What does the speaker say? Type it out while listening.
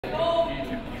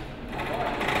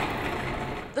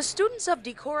The students of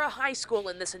Decorah High School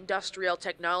in this industrial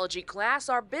technology class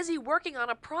are busy working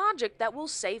on a project that will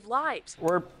save lives.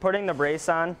 We're putting the brace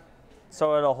on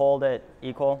so it'll hold it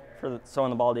equal, so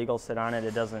when the bald eagles sit on it,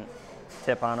 it doesn't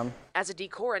tip on them. As a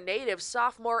Decorah native,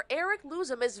 sophomore Eric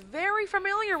Luzum is very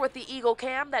familiar with the Eagle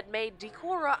Cam that made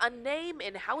Decorah a name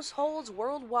in households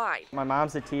worldwide. My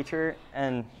mom's a teacher,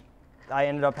 and I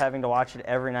ended up having to watch it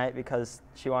every night because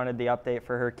she wanted the update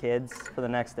for her kids for the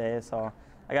next day, so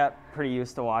I got pretty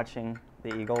used to watching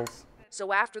the eagles.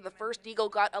 So after the first eagle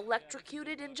got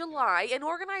electrocuted in July, an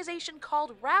organization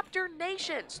called Raptor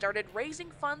Nation started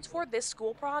raising funds for this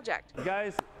school project.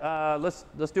 Guys,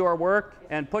 let's do our work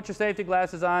and put your safety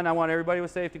glasses on. I want everybody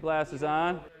with safety glasses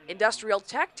on. Industrial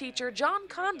tech teacher John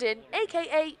Condon,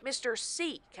 aka Mr.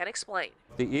 C, can explain.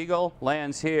 The eagle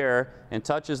lands here and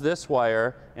touches this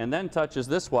wire and then touches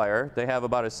this wire. They have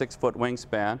about a 6-foot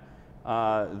wingspan.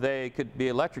 They could be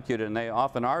electrocuted, and they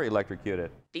often are electrocuted.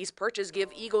 These perches give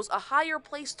eagles a higher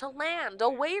place to land,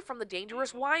 away from the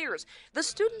dangerous wires. The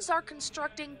students are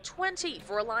constructing 20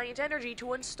 for Alliant Energy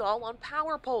to install on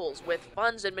power poles, with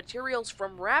funds and materials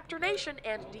from Raptor Nation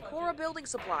and Decorah Building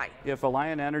Supply. If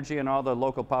Alliant Energy and all the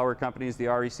local power companies, the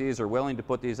RECs, are willing to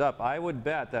put these up, I would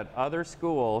bet that other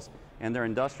schools and their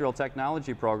industrial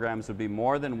technology programs would be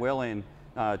more than willing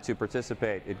to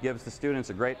participate. It gives the students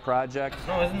a great project.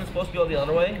 No, isn't it supposed to go the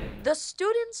other way? The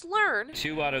students learn.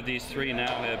 2 out of these 3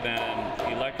 now have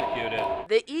been electrocuted.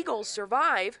 The eagles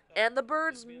survive, and the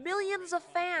birds' millions of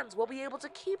fans will be able to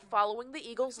keep following the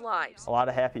eagles' lives. A lot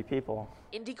of happy people.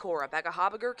 In Decorah, Becca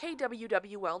Habiger,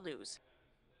 KWWL News.